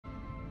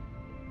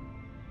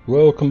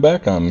Welcome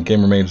back, I'm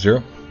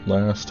GamerMage0.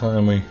 Last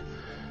time we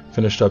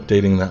finished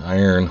updating the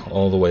iron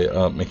all the way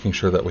up, making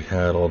sure that we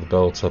had all the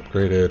belts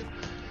upgraded,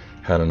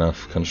 had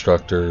enough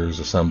constructors,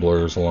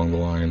 assemblers along the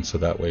line, so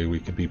that way we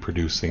could be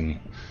producing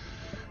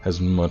as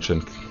much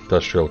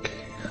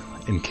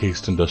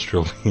encased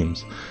industrial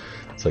beams,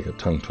 it's like a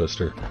tongue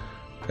twister,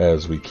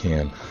 as we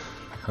can.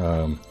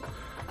 I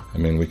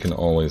mean, we can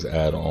always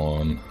add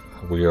on.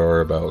 We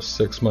are about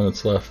 6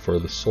 minutes left for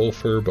the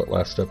sulfur, but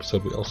last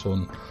episode we also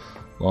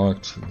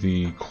unlocked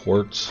the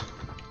quartz.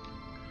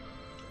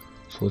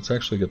 So let's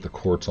actually get the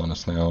quartz on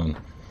us now, and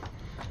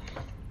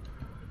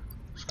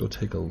let's go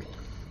take a...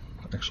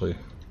 Actually,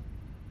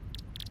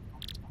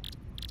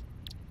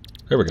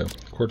 there we go,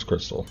 quartz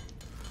crystal.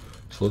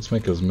 So let's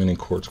make as many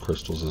quartz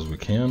crystals as we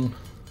can,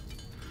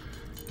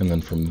 and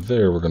then from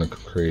there we're going to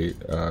create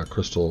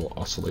crystal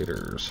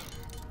oscillators.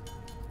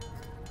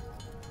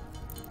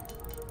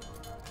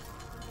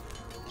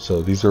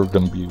 So these are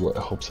going to be what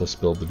helps us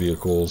build the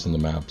vehicles and the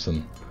maps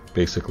and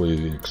basically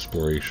the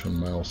exploration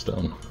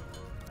milestone.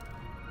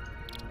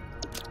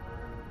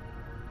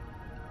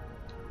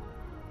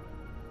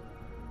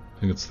 I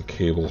think it's the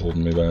cable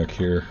holding me back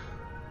here.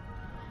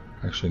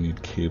 I actually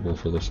need cable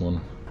for this one.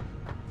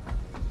 I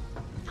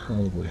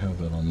probably have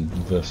that on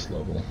this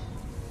level.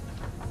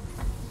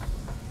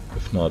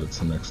 If not, it's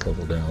the next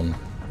level down.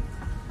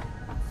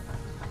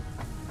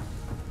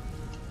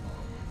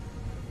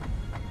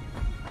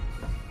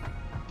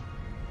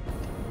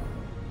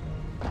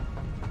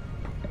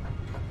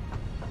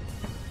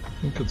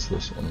 I think it's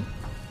this one.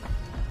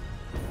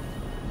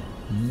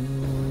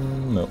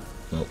 Nope,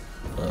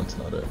 that's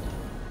not it.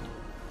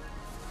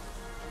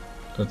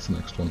 That's the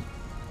next one.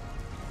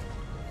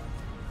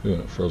 Ooh,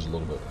 and it froze a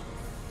little bit.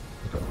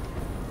 Okay.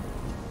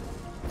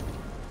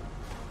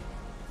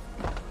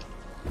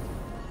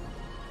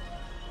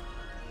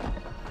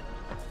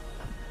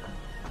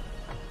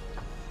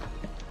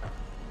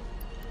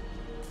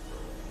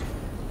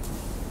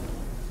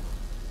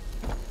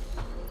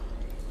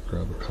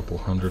 Grab a couple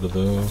hundred of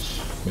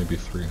those, maybe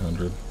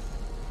 300.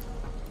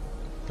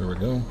 There we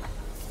go.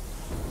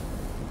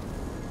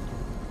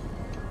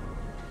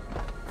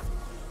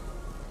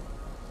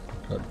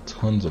 Got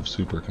tons of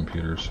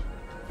supercomputers,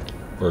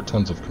 or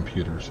tons of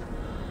computers.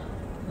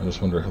 I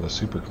just wonder how the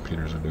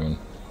supercomputers are doing.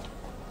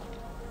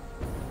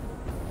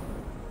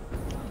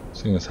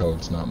 Seeing as how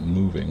it's not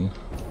moving,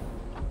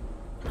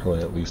 probably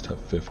at least have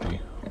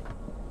 50.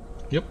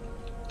 Yep.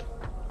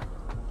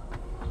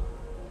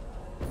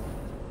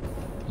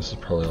 This is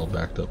probably all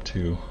backed up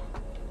too.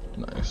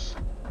 Nice.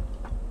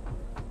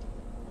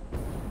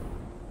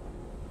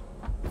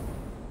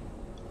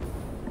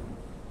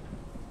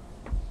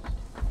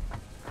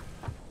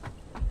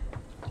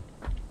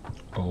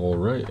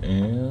 Alright,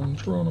 and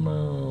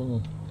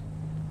Geronimo.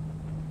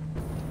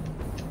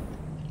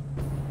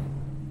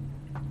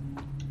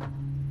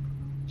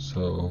 So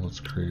let's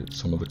create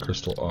some of the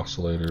crystal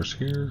oscillators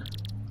here.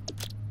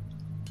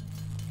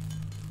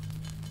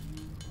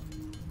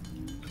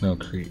 Now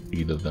create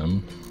 8 of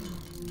them.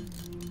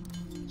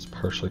 It's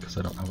partially because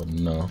I don't have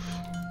enough.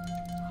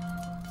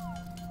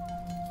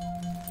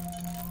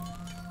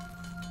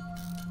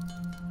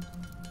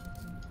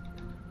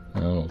 I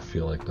don't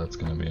feel like that's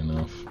going to be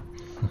enough.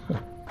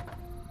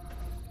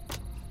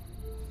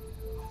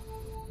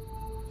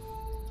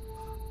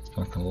 It's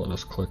not going to let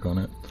us click on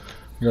it.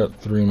 We got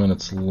 3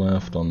 minutes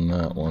left on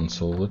that one,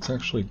 so let's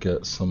actually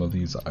get some of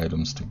these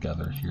items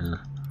together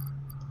here.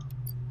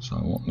 So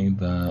I won't need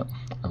that.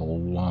 A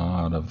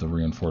lot of the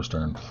reinforced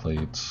iron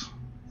plates.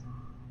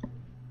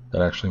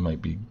 That actually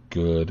might be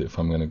good if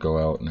I'm going to go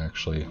out and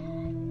actually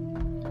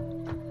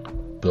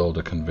build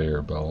a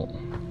conveyor belt.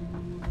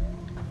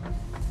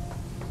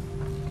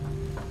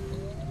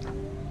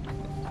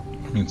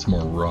 I need some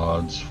more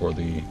rods for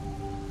the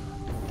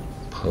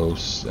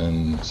posts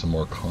and some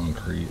more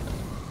concrete.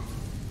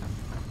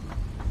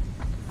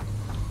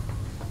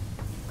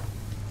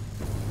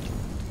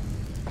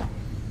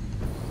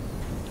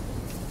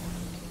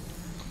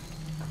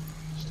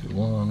 Let's do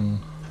 1,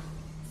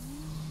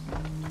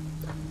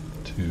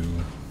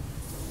 2,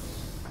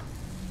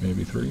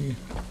 maybe 3.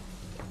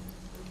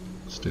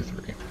 Let's do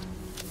 3.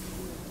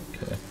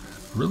 Okay,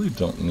 really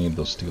don't need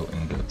those steel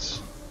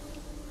ingots.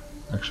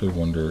 I actually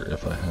wonder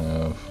if I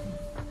have...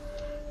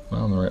 Am I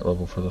on the right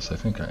level for this? I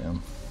think I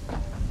am.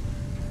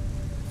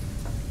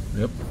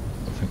 Yep,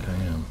 I think I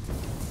am.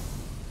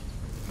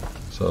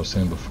 So I was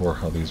saying before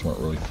how these weren't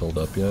really filled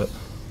up yet.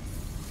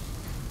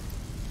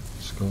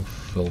 Let's go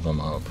fill them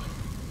up.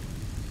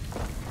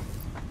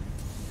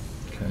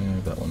 Okay,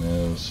 that one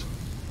is.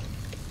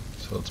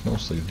 So it's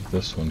mostly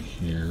this one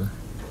here.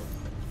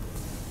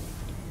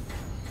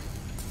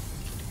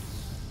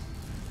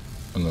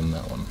 And then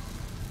that one.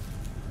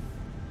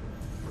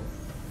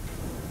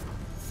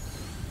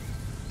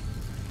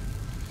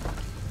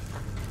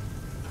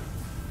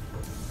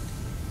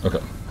 Okay.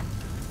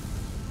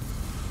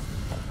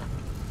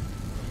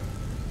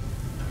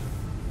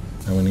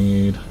 Now we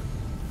need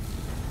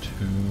 2,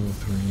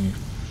 3,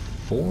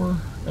 4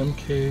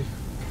 MK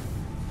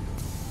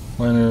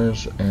miners.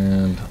 miners,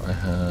 and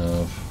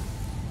I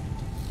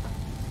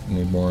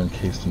need more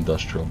encased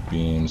industrial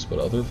beams, but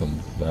other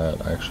than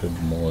that, I actually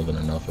have more than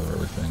enough of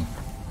everything.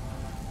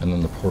 And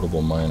then the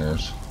portable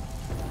miners,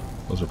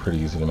 those are pretty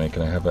easy to make,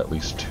 and I have at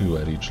least 2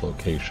 at each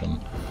location,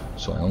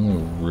 so I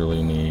only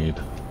really need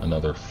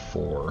another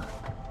 4.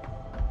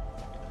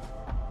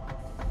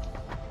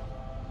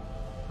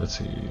 Let's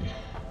see,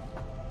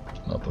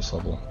 not this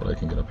level, but I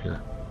can get up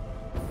here.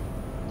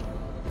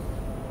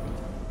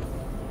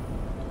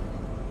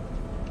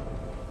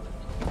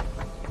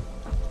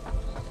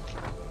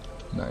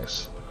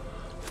 Nice.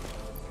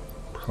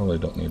 Probably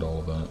don't need all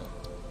of that.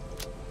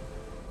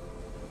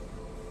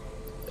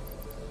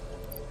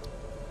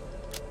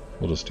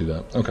 We'll just do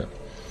that. Okay.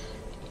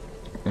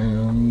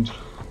 And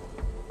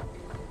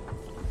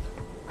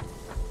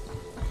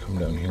come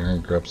down here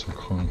and grab some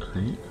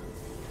concrete.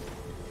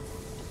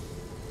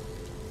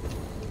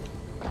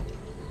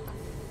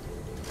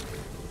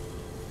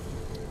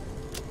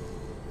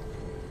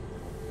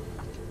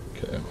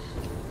 Okay.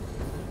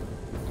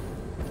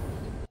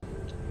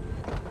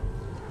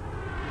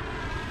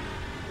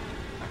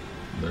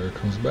 There it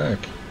comes back.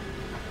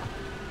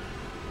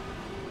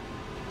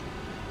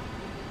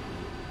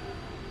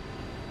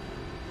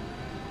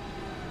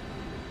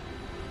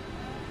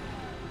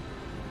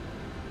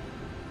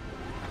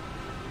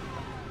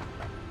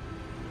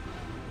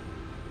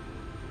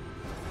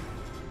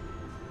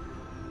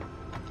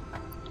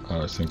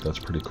 I think that's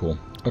pretty cool.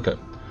 Okay,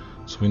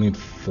 so we need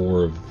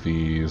 4 of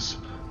these,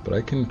 but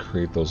I can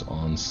create those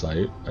on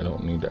site. I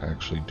don't need to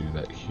actually do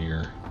that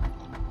here.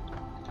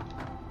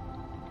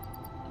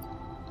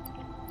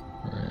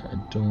 Alright, I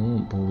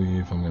don't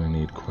believe I'm going to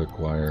need quick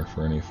wire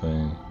for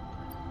anything.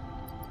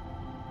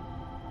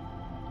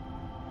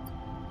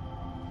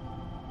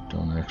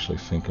 Don't actually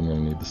think I'm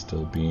going to need the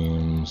steel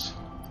beams.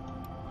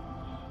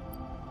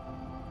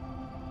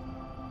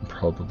 I'm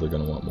probably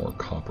going to want more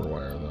copper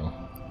wire though.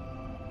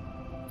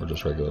 Or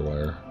just regular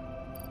wire.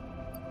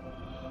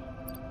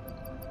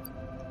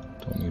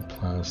 Don't need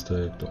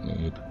plastic, don't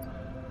need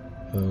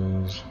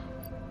those.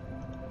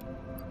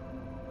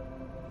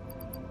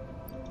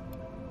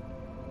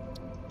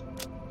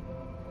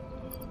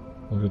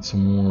 We'll get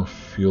some more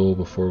fuel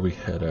before we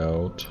head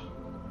out.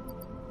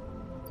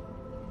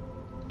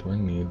 Do I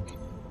need...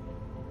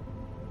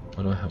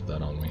 Why do I have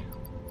that on me?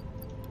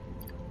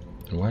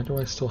 And why do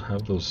I still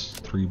have those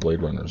 3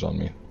 Blade Runners on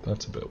me?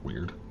 That's a bit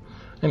weird.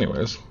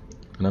 Anyways.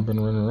 And I've been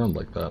running around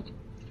like that.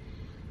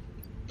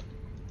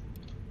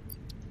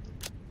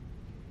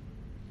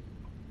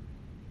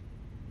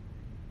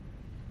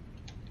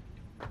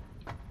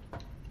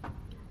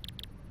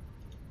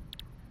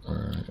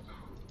 Alright.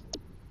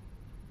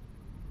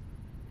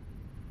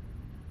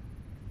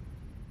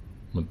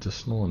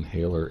 Medicinal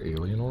inhaler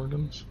alien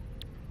organs?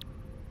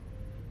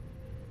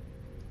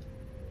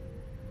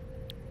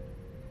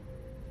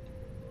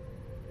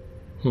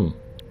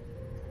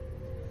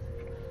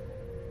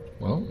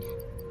 Well,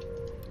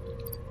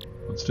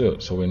 let's do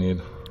it. So we need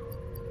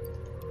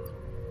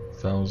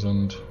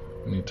 1,000,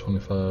 we need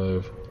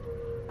 25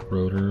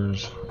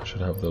 rotors. I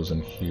should have those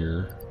in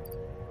here.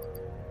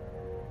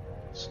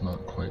 It's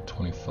not quite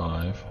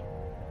 25.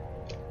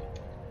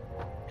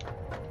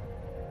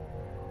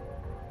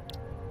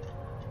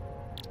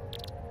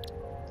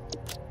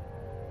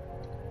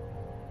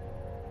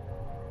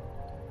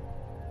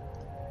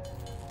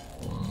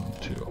 One,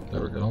 two,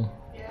 there we go.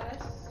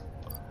 Yes.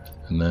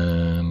 And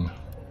then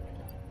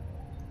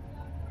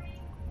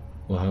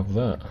we'll have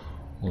that.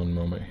 One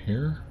moment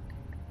here.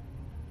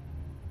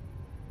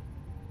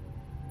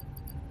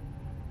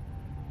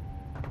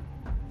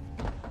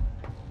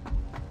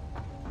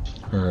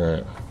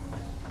 Alright.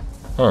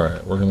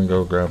 Alright, we're gonna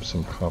go grab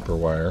some copper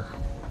wire.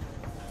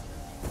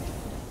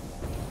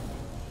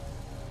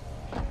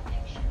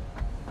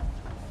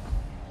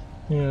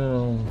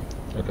 Yeah,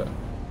 okay.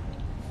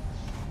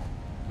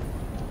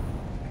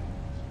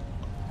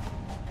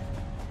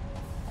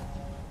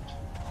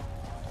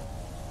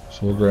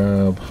 So we'll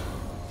grab,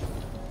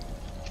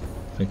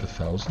 I think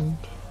 1,000?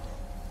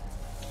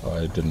 Oh,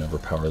 I didn't ever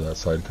power that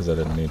side because I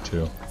didn't need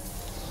to.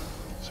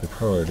 So we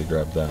probably already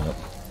grabbed that.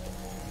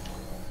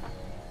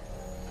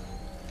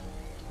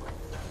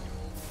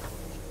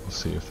 Let's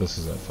see if this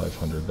is at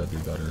 500, that'd be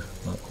better.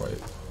 Not quite.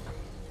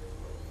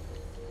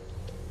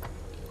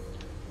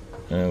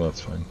 Yeah,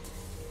 that's fine.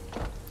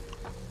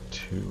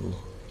 2.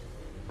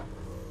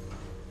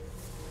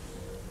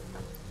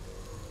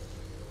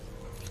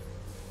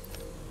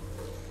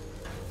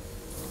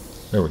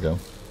 There we go.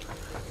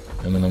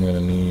 And then I'm going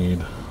to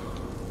need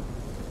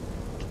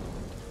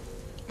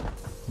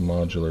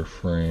modular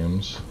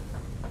frames.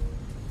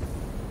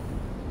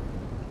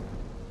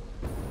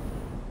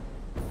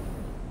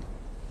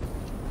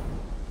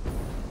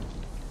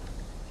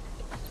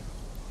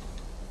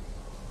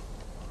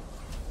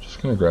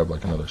 Just going to grab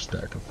like another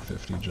stack of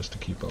 50 just to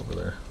keep over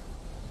there.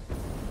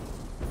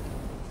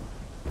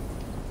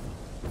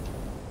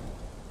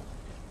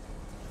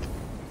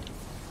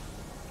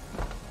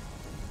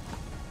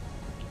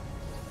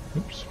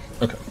 Oops.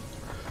 Okay.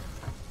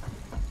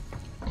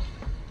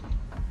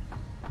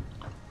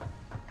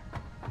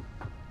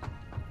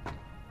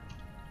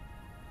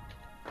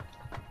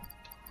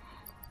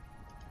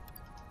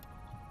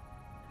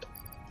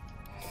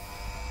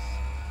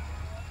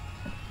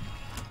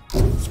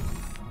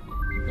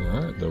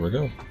 we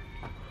go.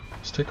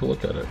 Let's take a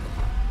look at it.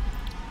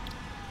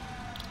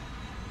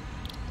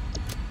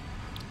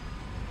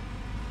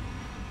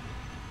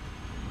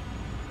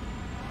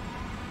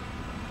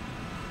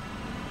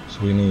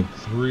 So we need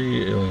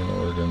 3 alien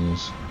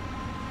organs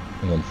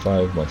and then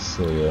 5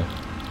 mycelia.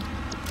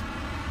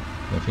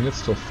 I think it's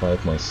still 5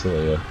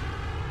 mycelia.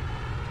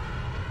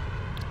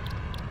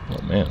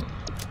 Oh man.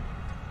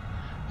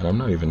 And I'm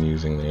not even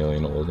using the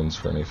alien organs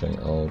for anything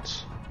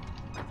else.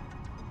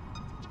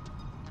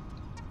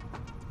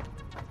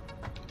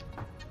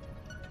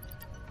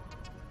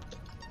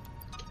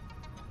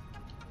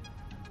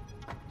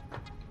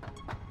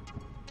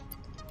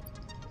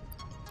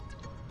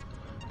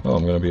 Well,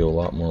 I'm going to be a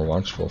lot more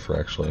watchful for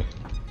actually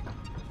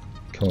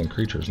killing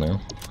creatures now.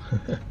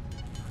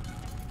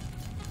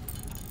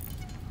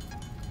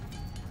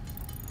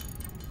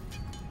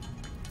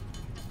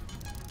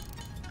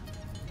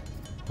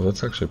 Well,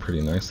 that's actually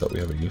pretty nice that we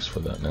have a use for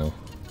that now.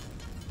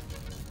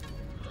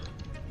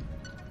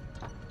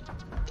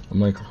 I'm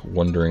like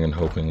wondering and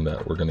hoping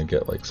that we're going to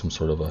get like some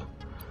sort of a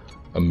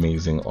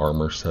amazing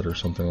armor set or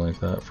something like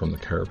that from the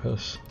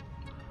carapace.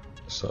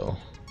 So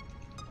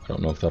I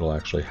don't know if that'll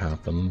actually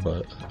happen,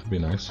 but it'd be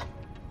nice.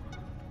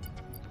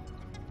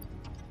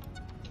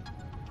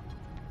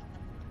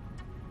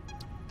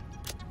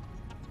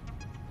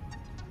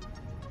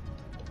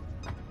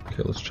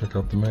 Okay, let's check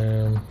out the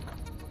man.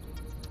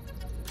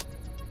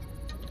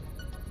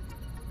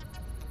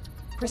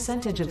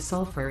 Percentage of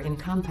sulfur in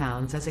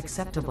compounds is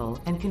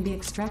acceptable and can be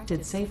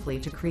extracted safely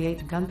to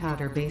create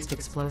gunpowder-based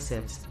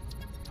explosives.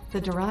 The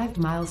derived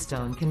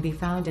milestone can be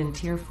found in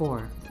Tier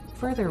 4.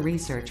 Further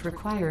research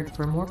required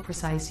for more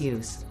precise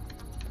use.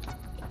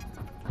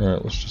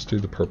 Alright, let's just do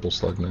the purple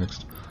slug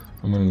next.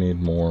 I'm gonna need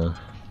more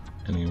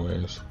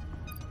anyways.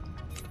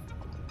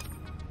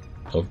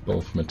 Of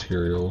both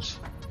materials.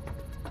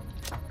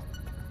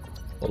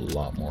 A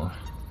lot more.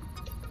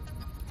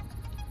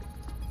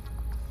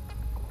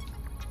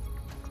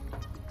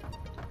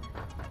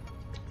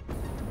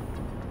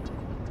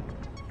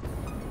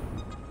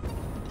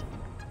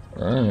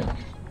 Alright,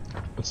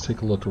 let's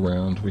take a look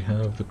around. We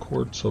have the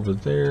quartz over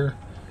there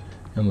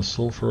and the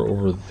sulfur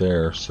over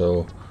there,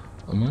 so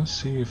I'm going to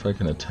see if I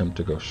can attempt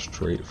to go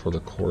straight for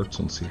the quartz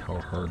and see how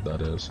hard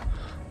that is.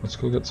 Let's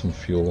go get some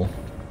fuel.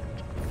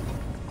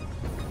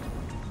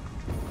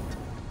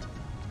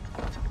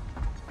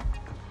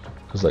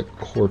 Because like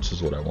quartz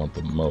is what I want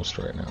the most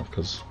right now,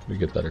 because we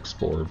get that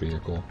explorer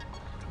vehicle,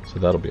 so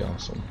that'll be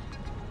awesome.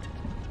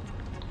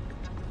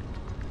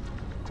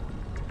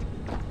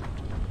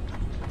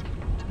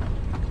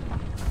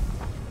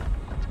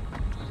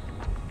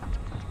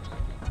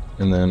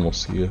 And then we'll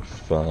see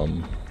if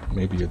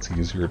maybe it's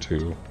easier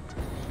to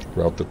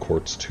route the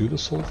quartz to the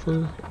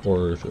sulfur,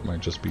 or if it might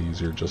just be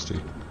easier just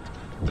to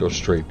go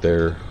straight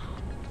there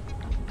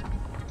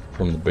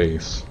from the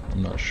base.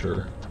 I'm not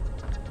sure.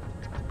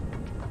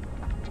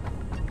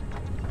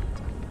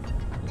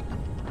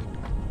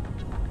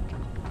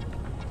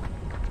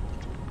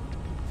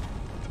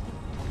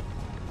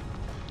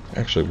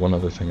 Actually, one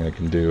other thing I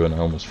can do, and I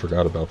almost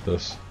forgot about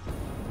this,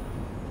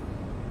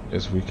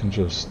 is we can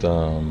just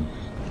there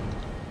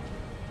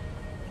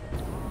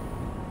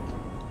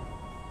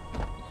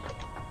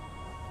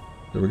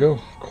we go,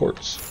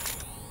 quartz.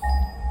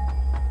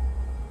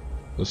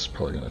 This is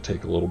probably going to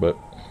take a little bit.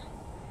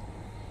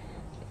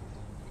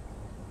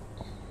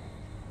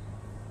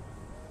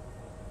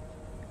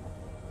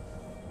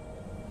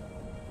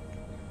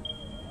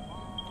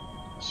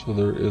 So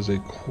there is a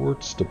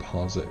quartz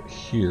deposit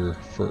here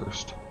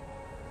first,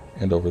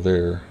 and over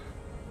there,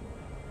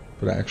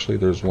 but actually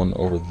there's one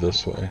over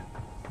this way.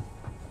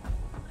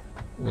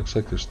 Looks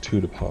like there's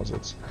 2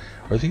 deposits.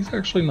 Are these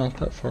actually not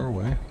that far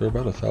away? They're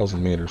about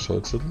 1,000 meters, so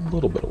it's a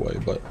little bit away,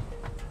 but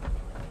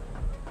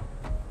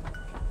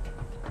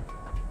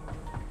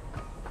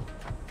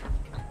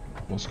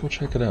let's go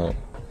check it out.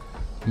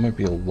 It might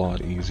be a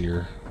lot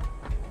easier.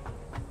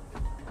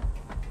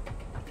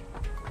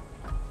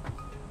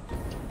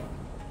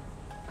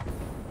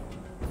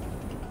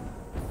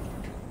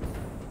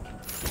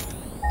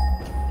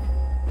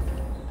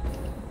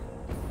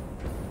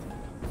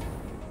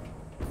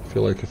 I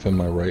feel like if in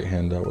my right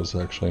hand that was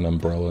actually an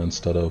umbrella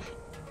instead of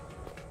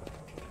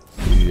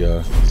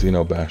the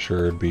Xeno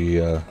Basher, it'd be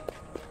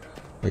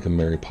like a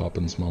Mary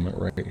Poppins moment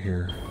right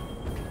here.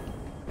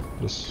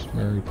 Just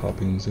Mary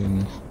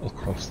Poppinsing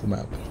across the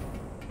map.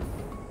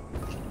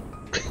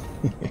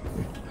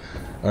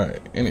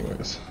 Alright,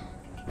 anyways.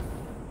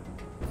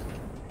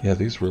 Yeah,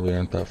 these really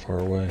aren't that far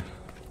away.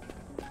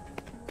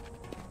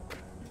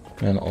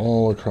 And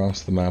all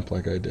across the map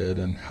like I did,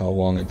 and how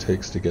long it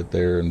takes to get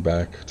there and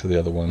back to the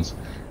other ones.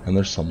 And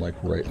there's some like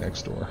right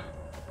next door.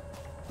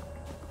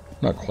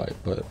 Not quite,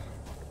 but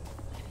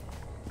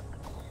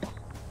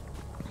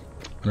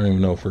I don't even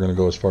know if we're going to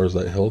go as far as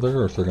that hill there,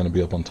 or if they're going to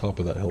be up on top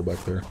of that hill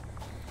back there.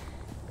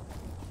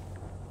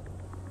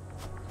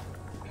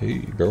 Hey,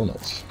 barrel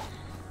nuts.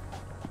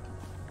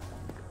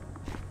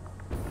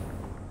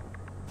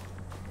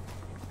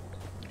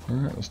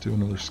 Alright, let's do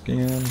another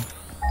scan.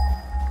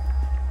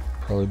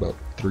 Probably about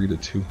 3 to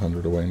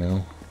 200 away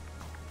now.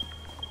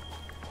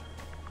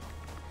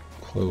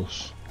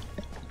 Close.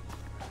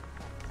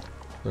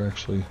 They're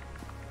actually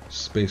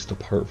spaced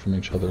apart from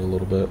each other a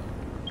little bit.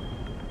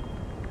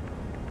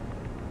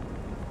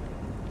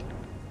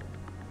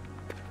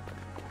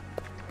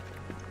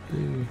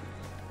 Hey,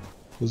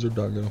 lizard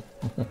doggo.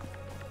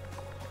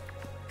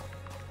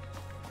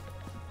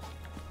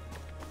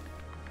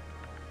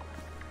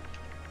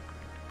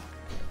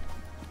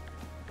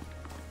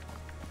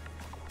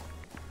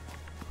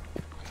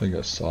 I think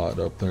I saw it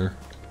up there.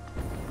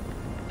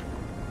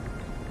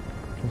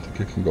 I don't think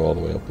it can go all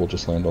the way up. We'll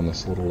just land on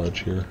this little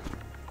ledge here.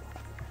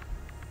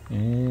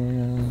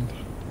 And...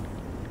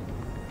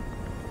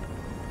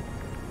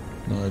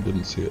 no, I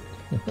didn't see it.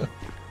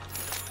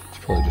 It's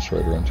probably just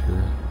right around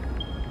here.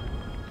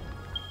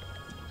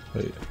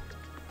 Wait.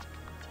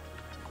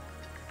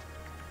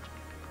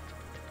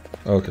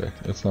 Okay,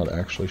 it's not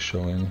actually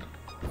showing.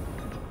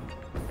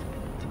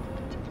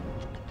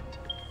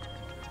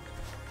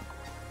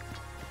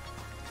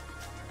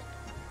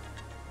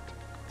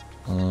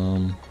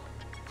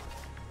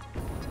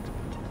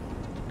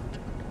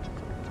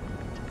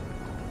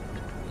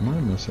 Am I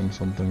missing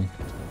something?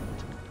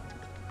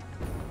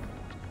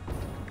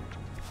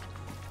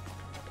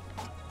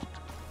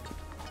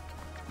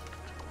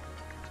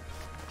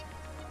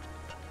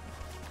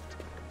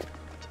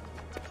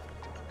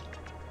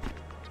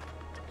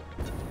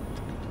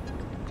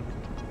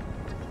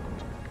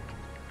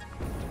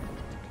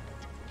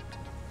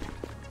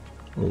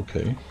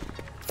 Okay.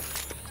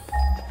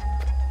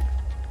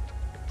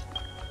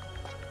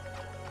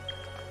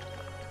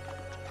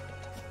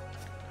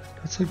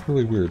 That's like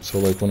really weird. So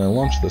like when I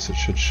launch this, it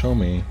should show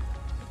me.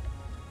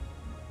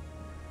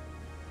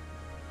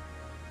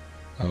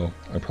 Oh,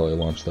 I probably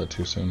launched that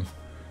too soon.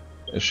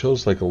 It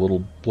shows like a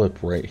little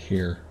blip right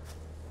here.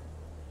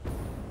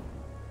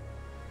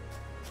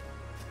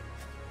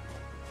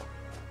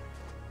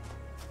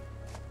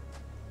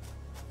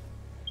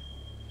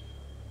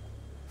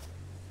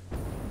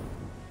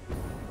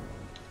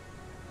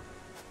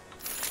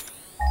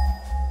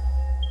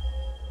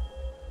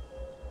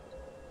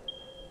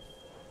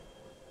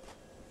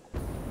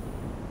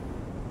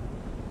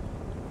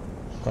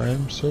 I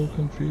am so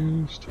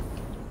confused.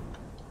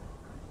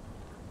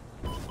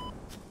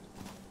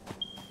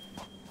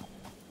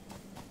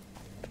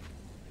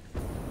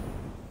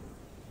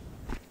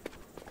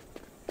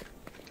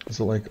 Is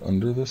it like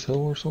under this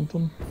hill or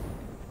something?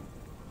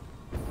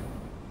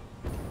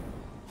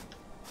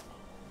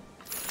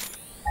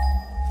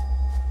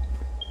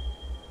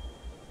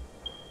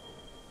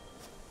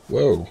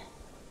 Whoa.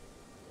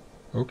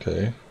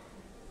 Okay.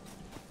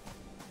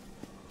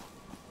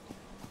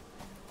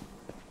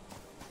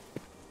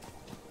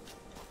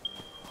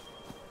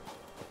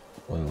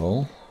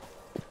 Well,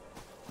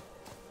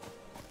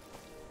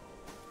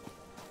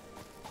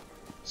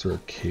 is there a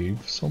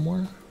cave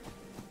somewhere?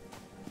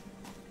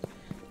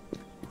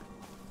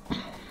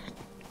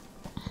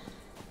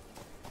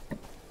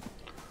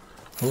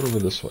 What over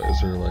this way?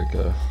 Is there like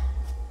a...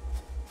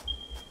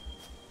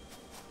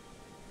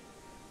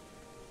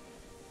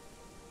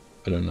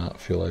 I do not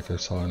feel like I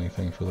saw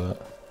anything for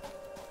that.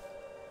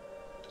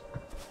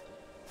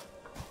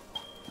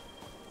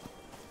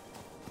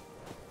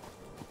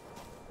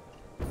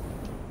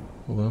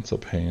 Well, that's a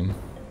pain.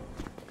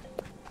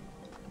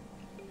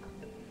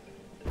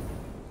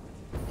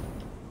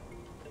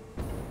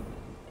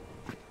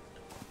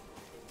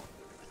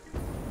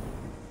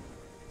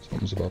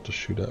 Someone's about to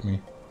shoot at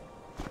me.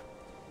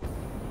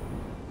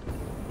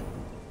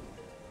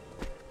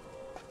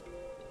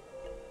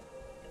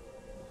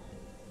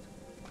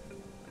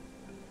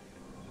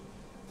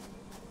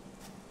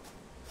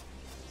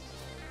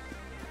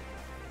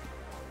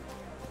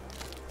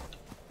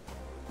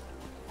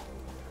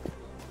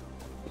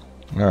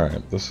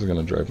 Alright, this is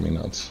gonna drive me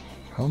nuts.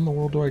 How in the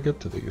world do I get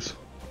to these?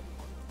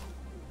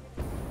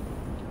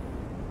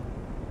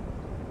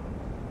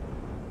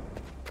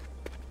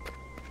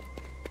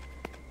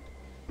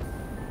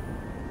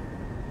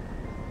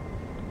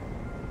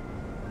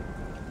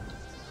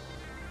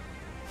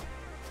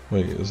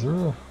 Wait, is there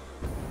a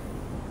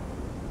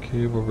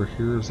cave over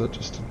here? Is that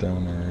just a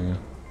down area?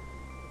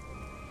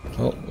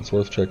 Oh, it's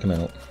worth checking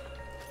out.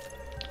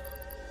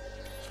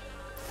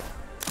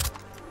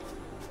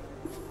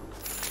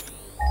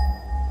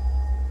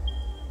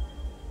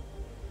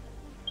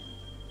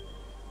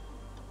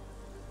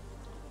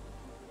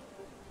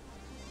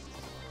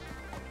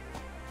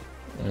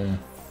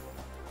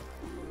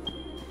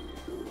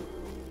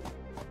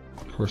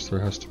 Of course there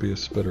has to be a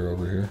spitter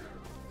over here.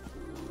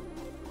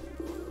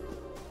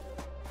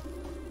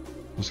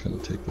 I'm just gonna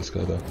take this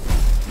guy though.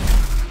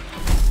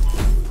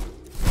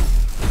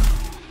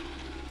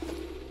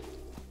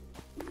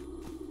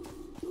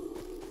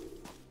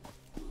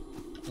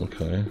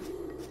 Okay.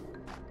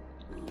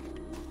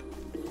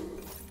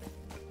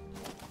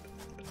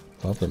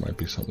 Thought there might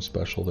be something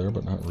special there,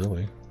 but not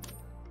really.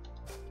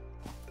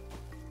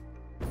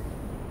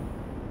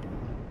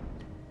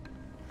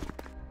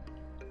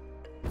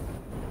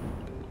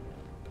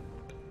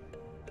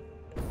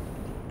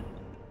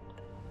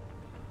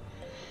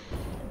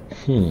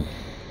 Hmm.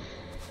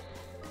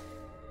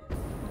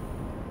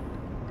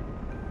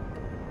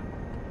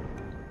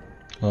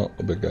 Oh,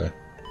 a big guy.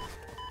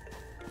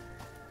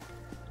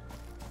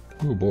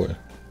 Oh boy.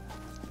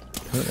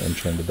 Apparently I'm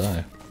trying to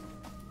die.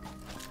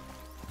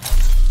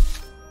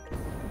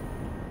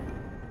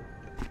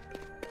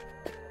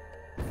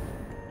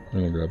 I'm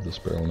gonna grab this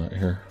barrel nut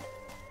here.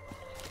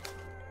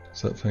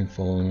 Is that thing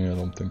following me? I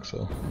don't think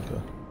so.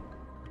 Okay.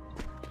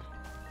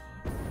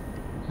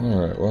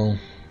 Alright, well,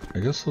 I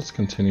guess let's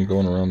continue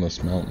going around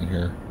this mountain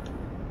here.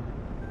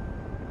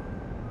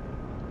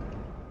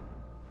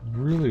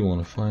 Really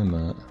want to find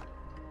that.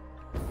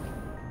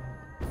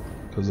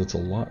 Because it's a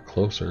lot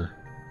closer.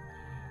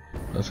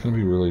 That's going to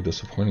be really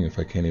disappointing if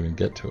I can't even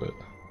get to it.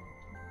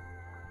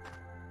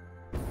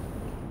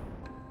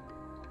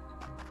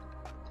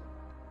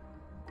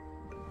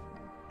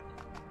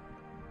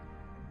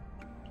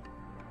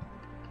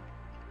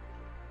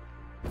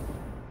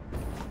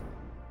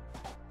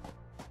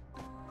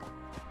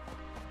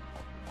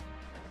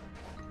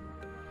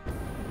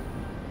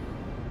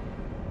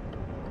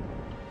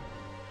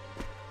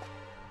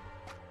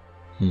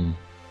 Hmm.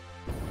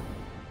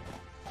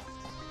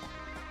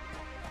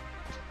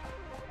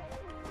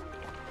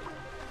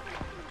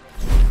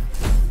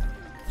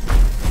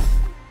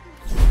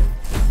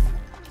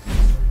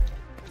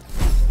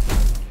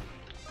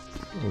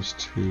 That was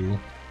 2,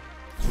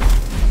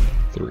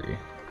 3.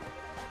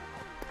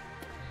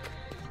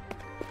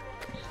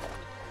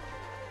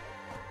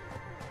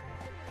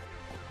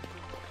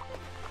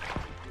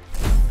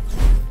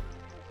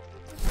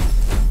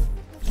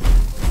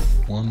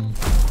 One,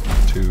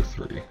 2,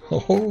 3.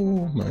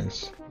 Oh,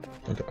 nice.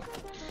 Okay.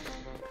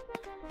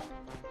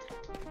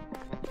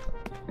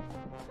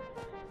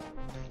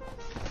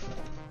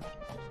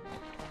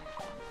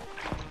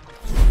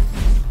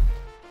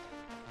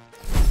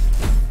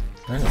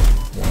 Alright,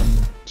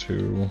 1,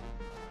 2,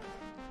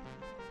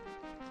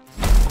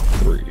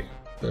 3.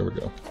 There we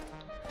go.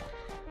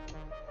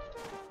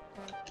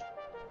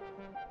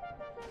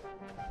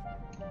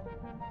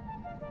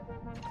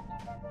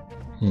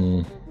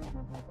 Hmm.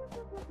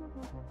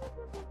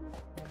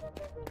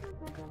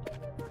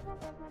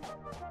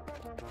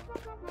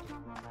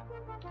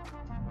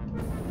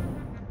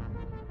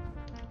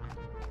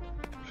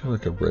 I feel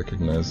like I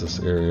recognize this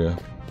area.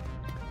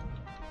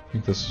 I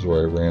think this is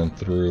where I ran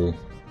through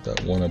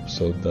that one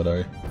episode that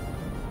I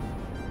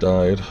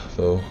died,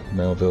 though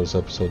now those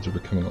episodes are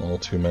becoming all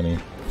too many.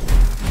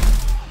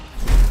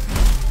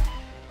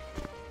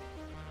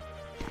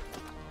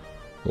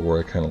 But where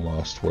I kind of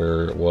lost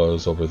where it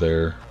was over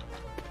there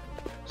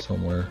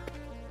somewhere.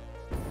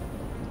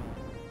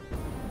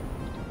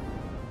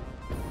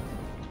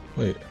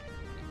 Wait.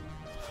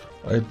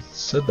 I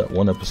said that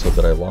one episode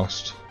that I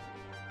lost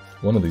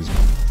one of these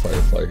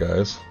firefly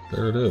guys.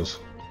 There it is.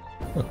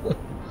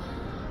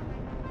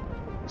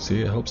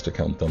 See, it helps to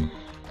count them.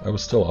 I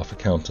was still off a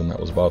count and that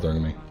was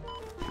bothering me.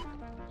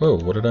 Whoa,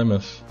 what did I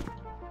miss?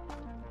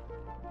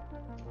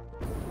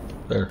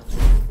 There.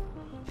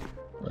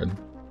 I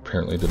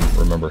apparently didn't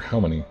remember how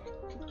many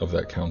of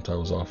that count I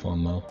was off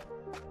on though.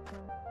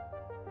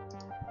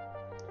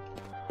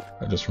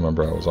 I just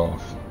remember I was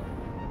off.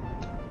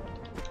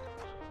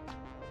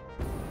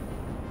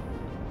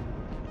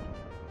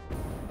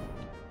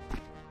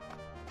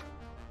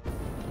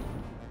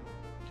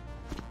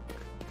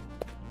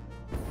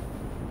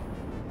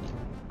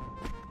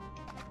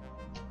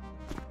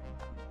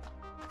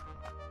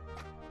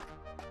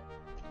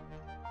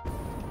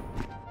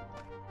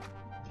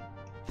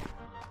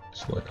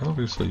 So, like,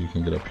 obviously you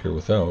can get up here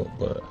without,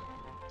 but...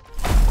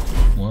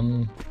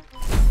 1...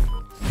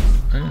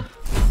 Don't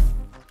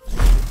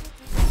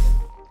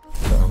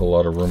have a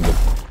lot of room to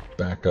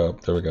back up.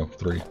 There we go,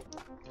 3.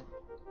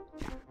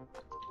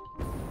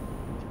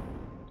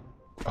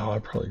 Oh, I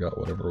probably got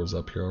whatever was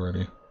up here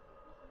already.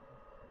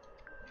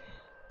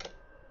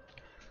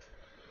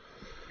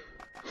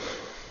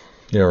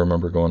 Yeah, I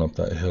remember going up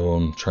that hill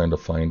and trying to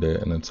find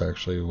it, and it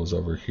actually was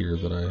over here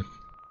that I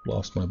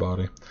lost my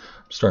body.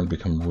 I'm starting to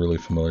become really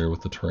familiar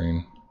with the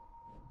terrain.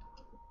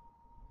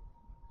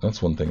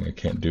 That's one thing I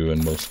can't do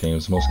in most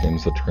games. Most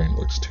games the terrain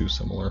looks too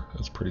similar.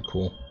 It's pretty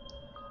cool.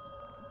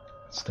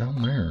 It's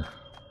down there.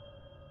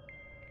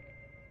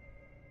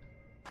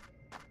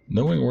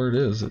 Knowing where it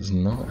is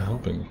not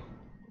helping.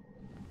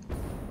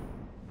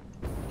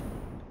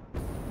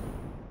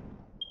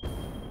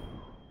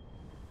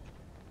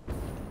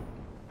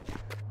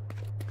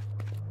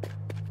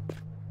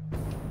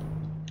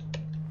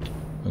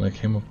 And I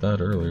came up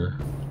that earlier.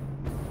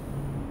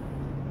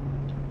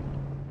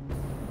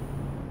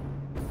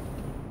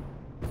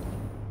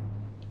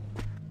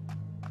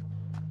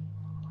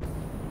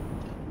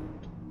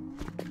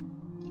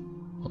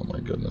 Oh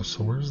my goodness,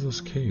 so where's this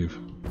cave?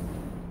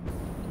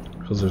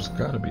 Because there's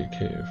gotta be a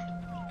cave.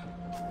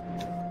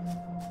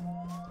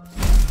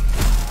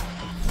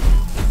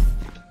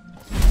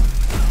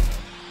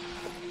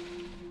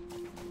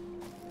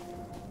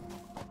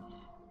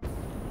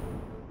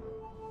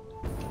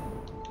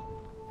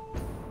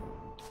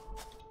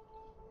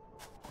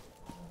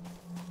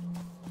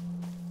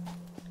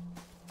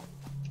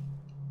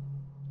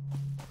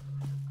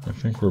 I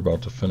think we're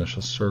about to finish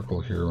a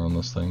circle here on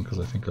this thing, because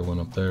I think I went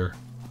up there.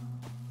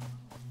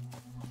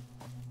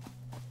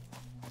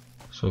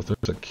 So if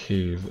there's a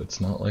cave, it's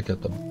not like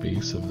at the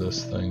base of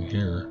this thing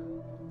here.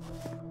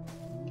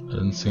 I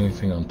didn't see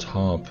anything on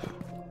top.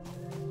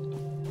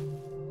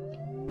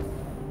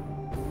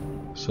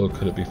 So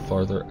could it be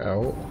farther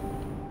out?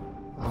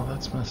 Oh,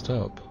 that's messed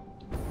up.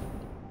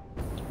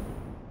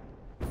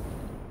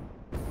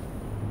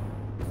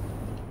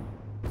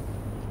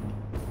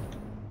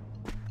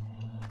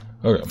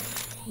 Okay,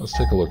 let's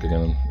take a look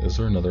again. Is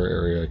there another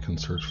area I can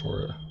search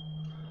for it?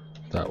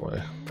 That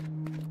way.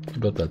 I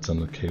bet that's in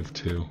the cave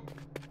too.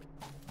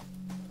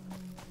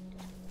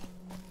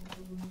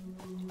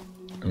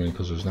 I mean,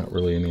 because there's not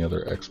really any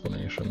other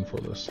explanation for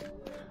this.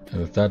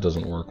 And if that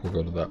doesn't work, we'll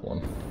go to that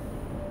one.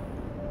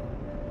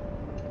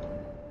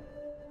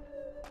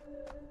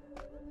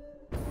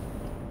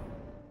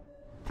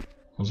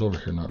 I was over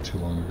here not too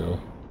long ago.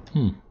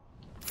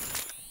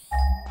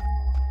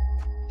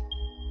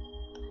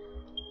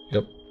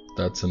 Yep,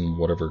 that's in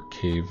whatever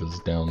cave is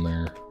down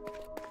there.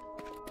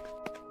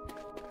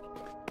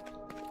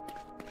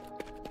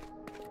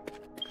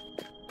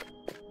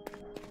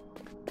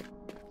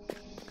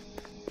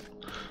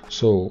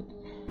 So,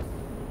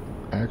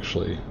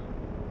 actually,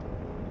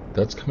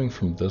 that's coming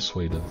from this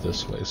way to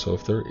this way. So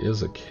if there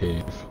is a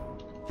cave,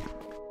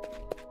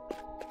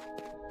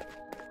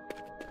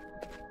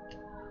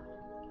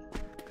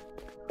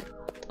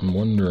 I'm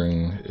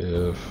wondering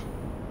if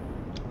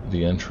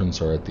the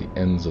entrance are at the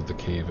ends of the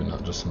cave and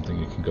not just something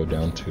you can go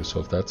down to.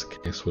 So if that's the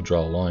case, we'll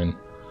draw a line.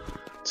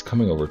 It's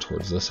coming over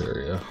towards this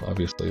area.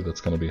 Obviously,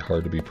 that's going to be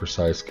hard to be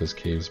precise because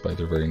caves, by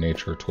their very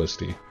nature, are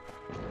twisty.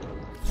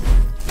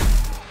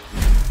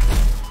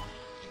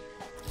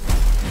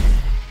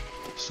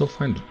 Still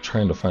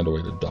trying to find a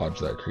way to dodge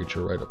that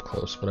creature right up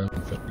close, but I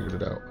haven't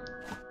figured it out.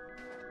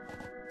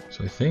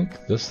 So I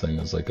think this thing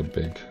is like a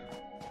big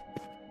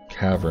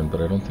cavern,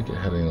 but I don't think it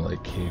had any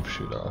like cave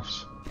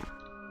shoot-offs.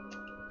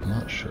 I'm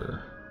not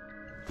sure.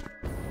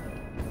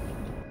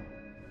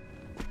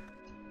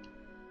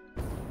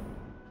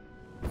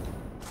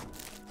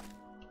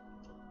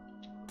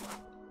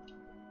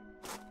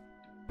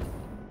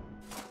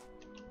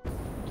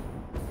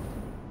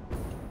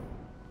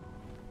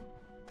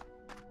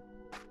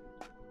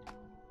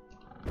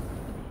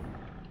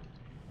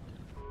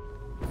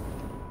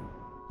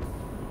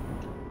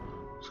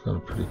 It's got a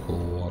pretty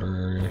cool water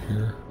area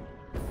here.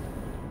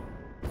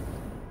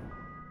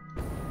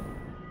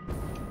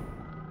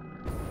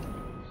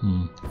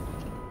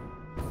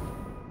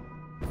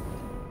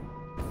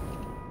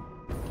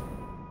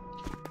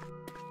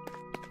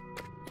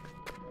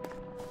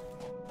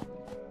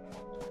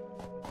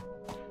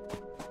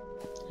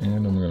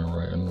 And I'm gonna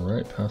run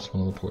right past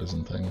one of the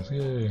poison things.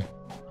 Yay!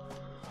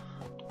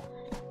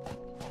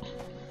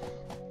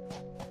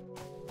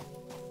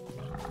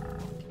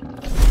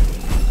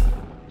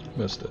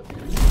 Missed it.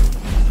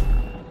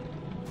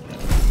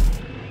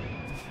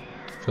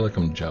 I feel like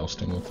I'm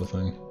jousting with the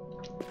thing.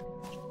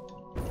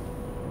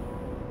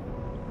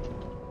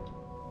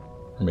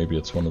 Or maybe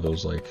it's one of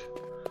those like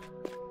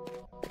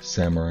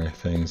samurai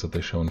things that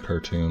they show in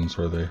cartoons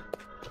where they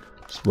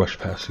just rush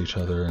past each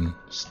other and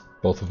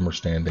both of them are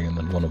standing and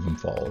then one of them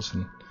falls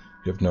and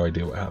you have no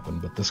idea what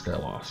happened, but this guy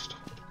lost.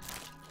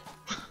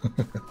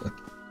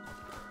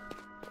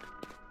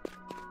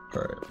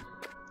 Alright.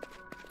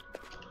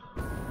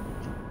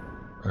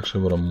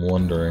 Actually, what I'm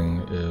wondering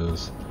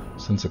is,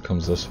 since it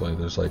comes this way,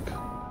 there's like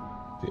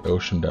the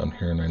ocean down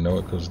here and I know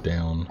it goes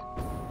down.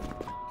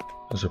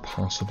 Is there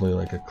possibly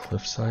like a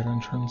cliffside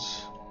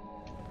entrance?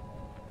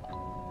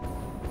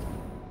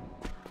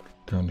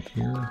 Down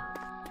here?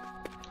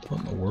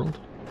 What in the world?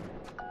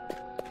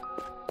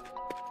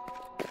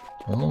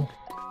 Well...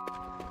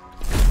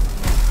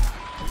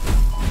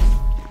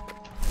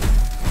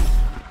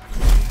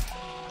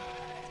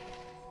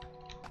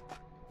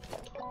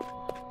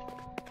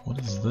 what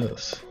is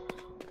this?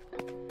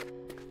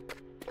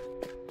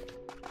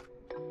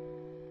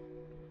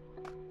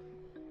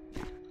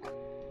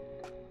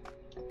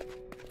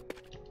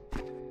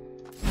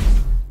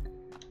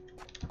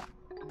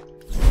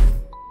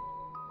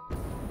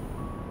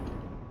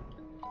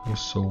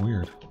 It's so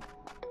weird.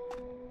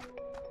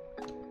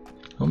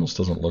 Almost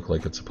doesn't look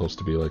like it's supposed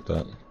to be like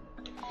that.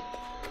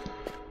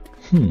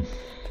 Yeah,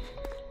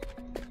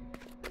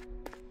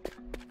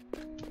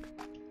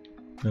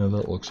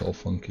 that looks all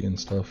funky and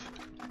stuff.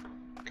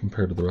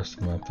 Compared to the rest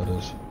of the map, that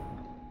is.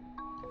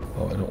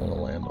 Oh, I don't want to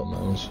land on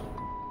those.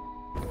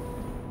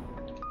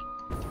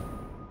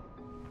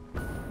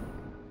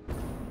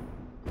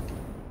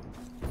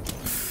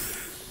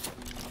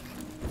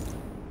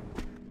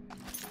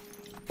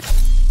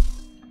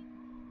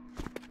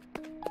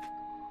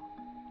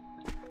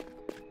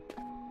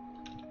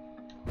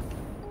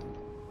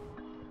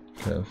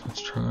 Okay,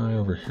 let's try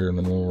over here and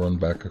then we'll run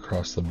back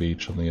across the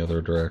beach in the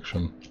other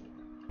direction.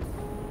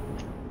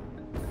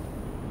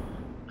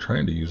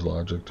 Trying to use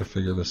logic to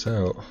figure this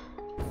out.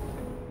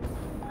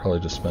 Probably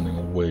just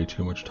spending way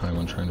too much time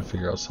on trying to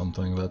figure out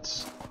something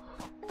that's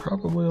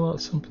probably a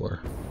lot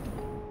simpler.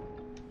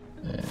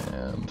 And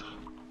and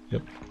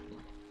yep.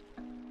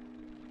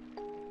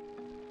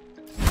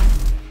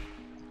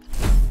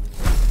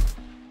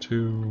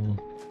 Two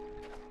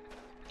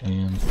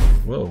and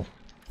whoa,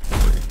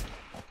 three.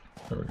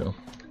 There we go.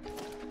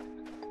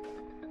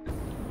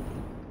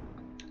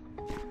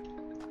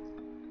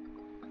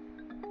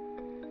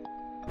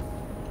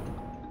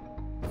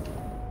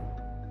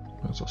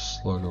 There's a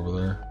slug over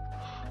there.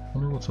 I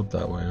wonder what's up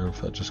that way, or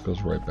if that just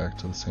goes right back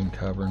to the same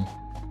cavern.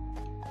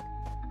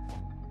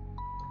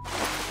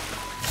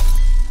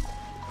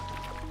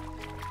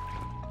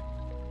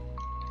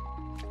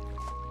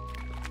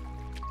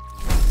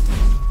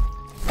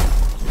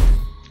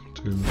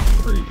 Two,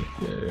 three,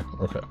 yay,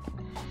 okay.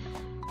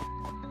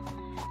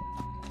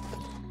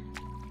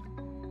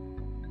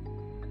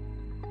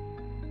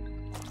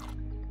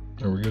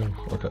 There we go,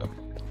 okay.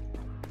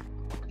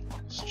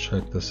 Let's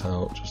check this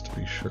out just to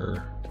be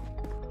sure.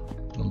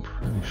 I'm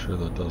pretty sure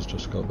that does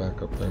just go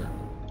back up there.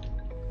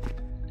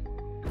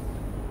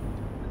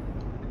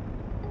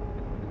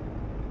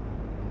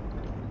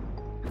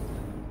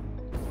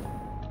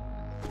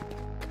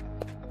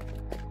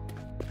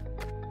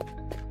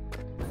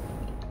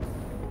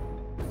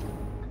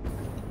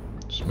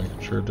 Just making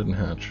sure it didn't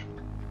hatch.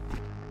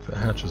 If it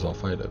hatches, I'll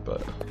fight it,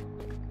 but...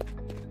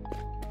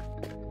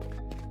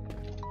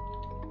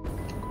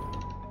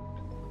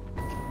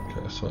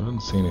 Okay, so I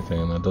didn't see anything,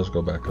 and that does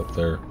go back up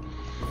there.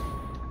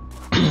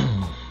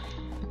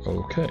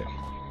 Okay.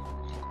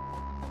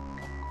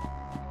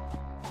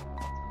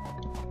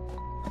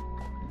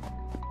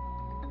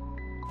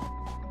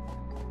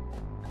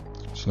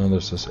 So now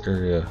there's this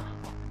area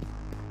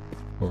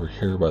over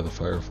here by the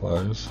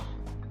fireflies.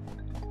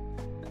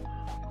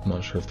 I'm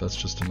not sure if that's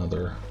just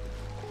another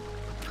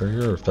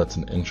area or if that's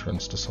an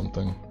entrance to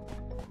something.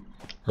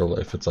 Or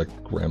if it's like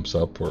ramps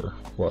up or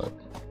what.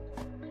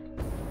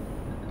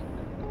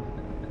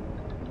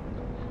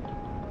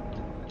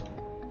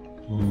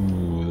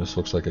 Ooh, this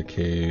looks like a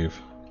cave.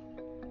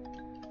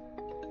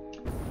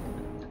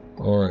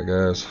 Alright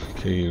guys,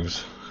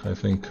 caves. I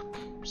think,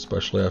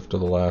 especially after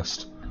the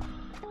last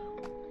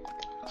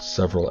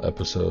several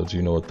episodes,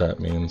 you know what that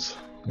means.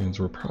 It means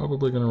we're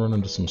probably going to run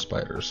into some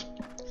spiders.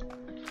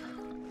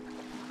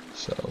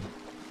 So,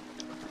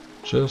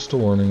 just a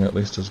warning, at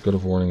least as good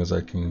of a warning as I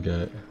can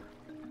get.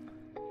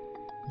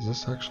 Is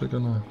this actually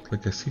gonna...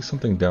 like, I see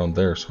something down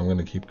there, so I'm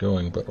gonna keep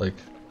going, but like...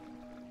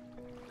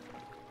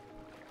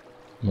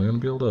 am I gonna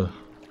be able to...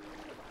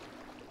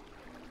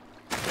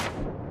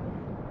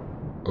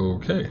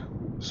 Okay,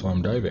 so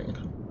I'm diving.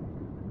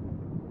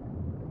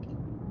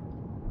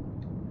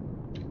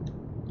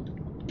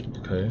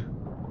 Okay.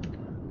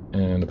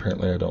 And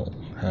apparently I don't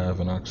have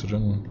an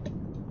oxygen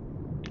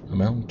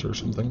amount or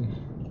something.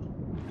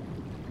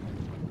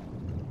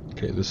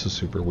 Okay, this is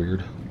super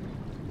weird.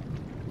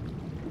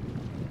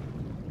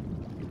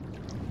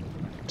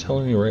 I'm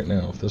telling you right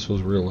now, if this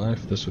was real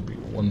life, this would be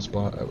one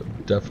spot I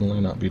would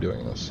definitely not be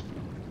doing this.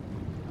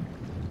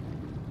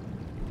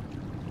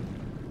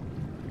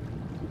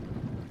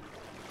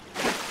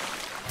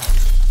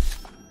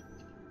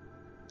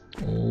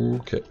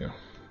 Okay.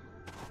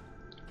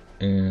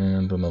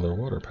 And another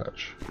water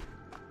patch.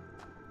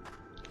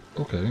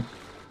 Okay.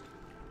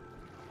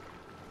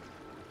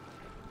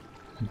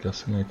 I'm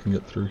guessing I can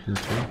get through here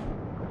too.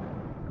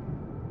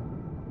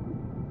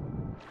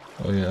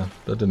 Oh yeah,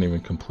 that didn't even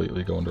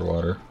completely go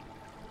underwater.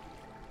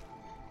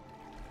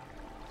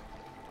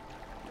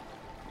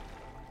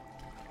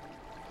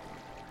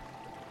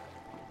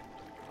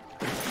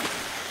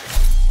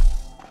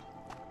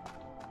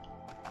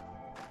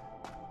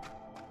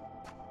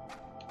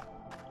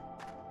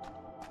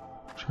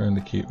 Trying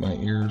to keep my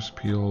ears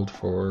peeled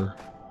for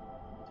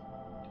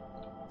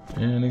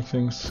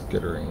anything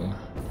skittering.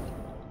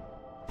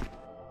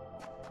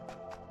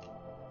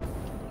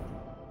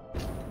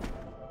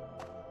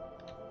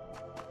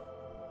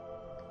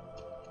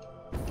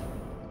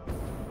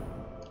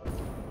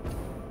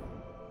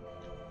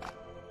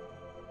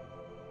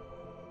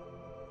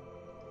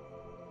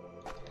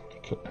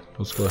 Okay,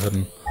 let's go ahead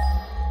and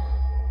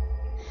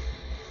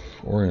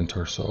orient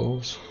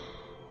ourselves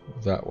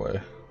that way.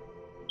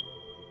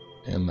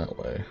 And that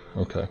way.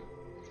 Okay.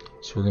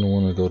 So we're going to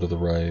want to go to the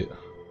right.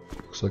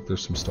 Looks like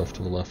there's some stuff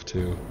to the left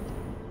too.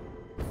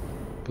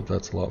 But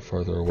that's a lot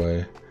farther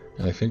away.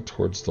 And I think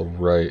towards the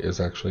right is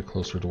actually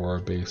closer to where our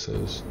base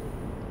is.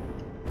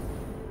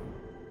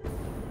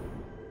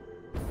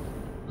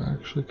 I'm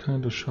actually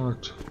kind of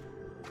shocked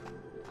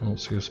I don't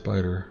see a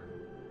spider.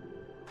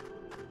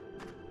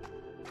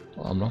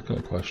 Well, I'm not going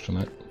to question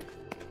it.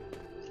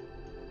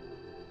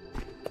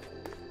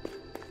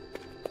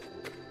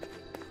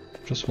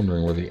 Just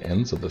wondering where the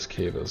ends of this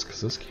cave is,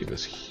 because this cave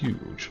is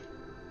huge.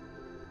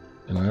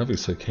 And I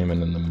obviously came in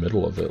the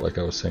middle of it, like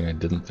I was saying I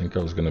didn't think I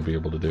was going to be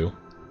able to do.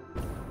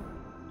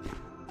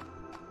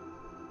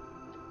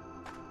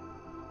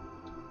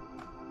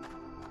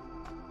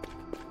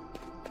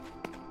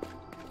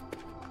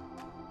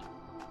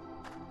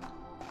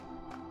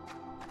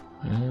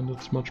 And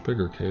it's a much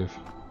bigger cave.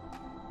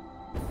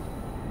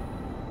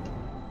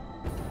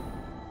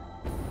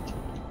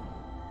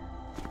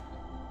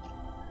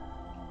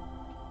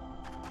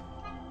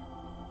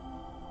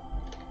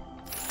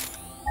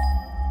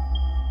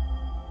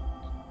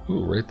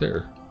 Ooh, right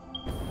there.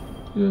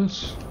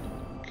 Yes.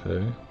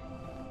 Okay.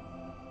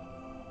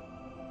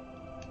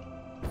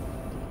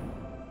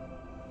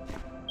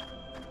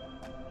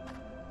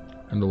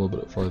 And a little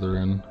bit farther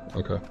in.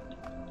 Okay.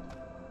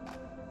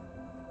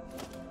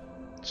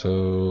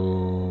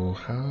 So,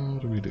 how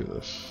do we do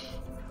this?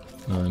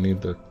 I need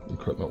the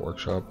equipment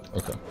workshop.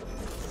 Okay.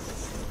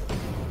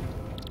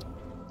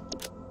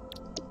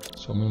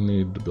 So I'm going to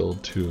need to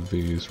build 2 of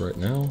these right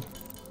now.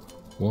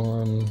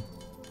 1,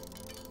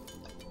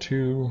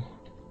 2,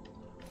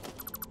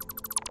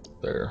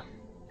 there.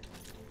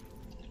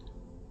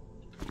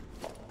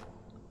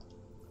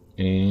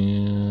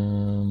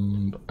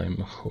 And I'm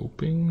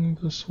hoping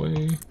this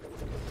way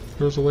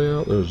there's a way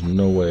out. There's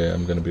no way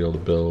I'm going to be able to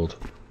build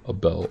a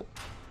belt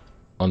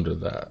under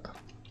that.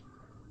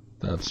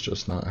 That's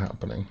just not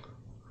happening.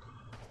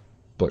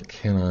 But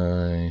can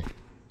I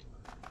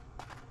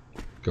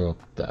go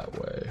up that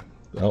way?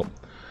 Well,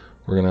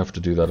 we're going to have to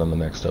do that on the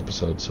next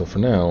episode. So for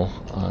now,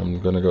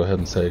 I'm going to go ahead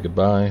and say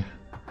goodbye,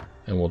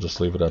 and we'll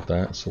just leave it at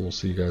that. So we'll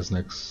see you guys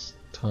next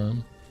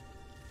time.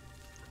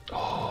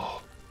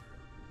 Oh,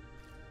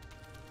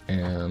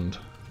 and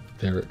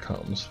there it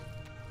comes.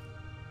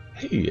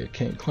 Hey, I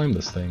can't climb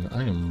this thing.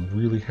 I am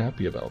really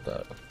happy about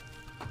that.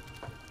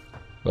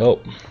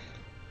 Well,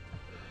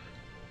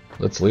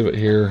 let's leave it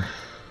here.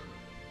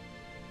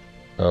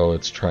 Oh,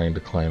 it's trying to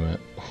climb it.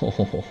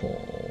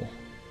 Oh.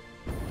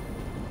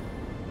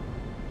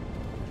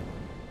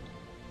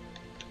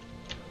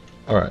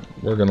 Alright,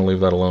 we're going to leave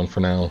that alone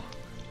for now.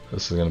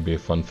 This is going to be a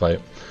fun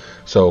fight.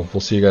 So,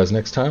 we'll see you guys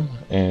next time.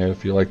 And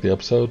if you like the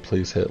episode,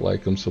 please hit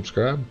like and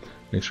subscribe.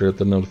 Make sure to hit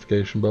the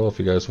notification bell if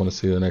you guys want to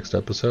see the next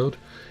episode.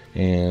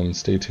 And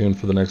stay tuned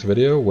for the next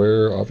video,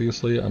 where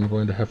obviously I'm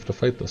going to have to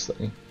fight this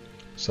thing.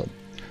 So,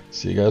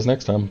 see you guys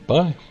next time.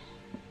 Bye!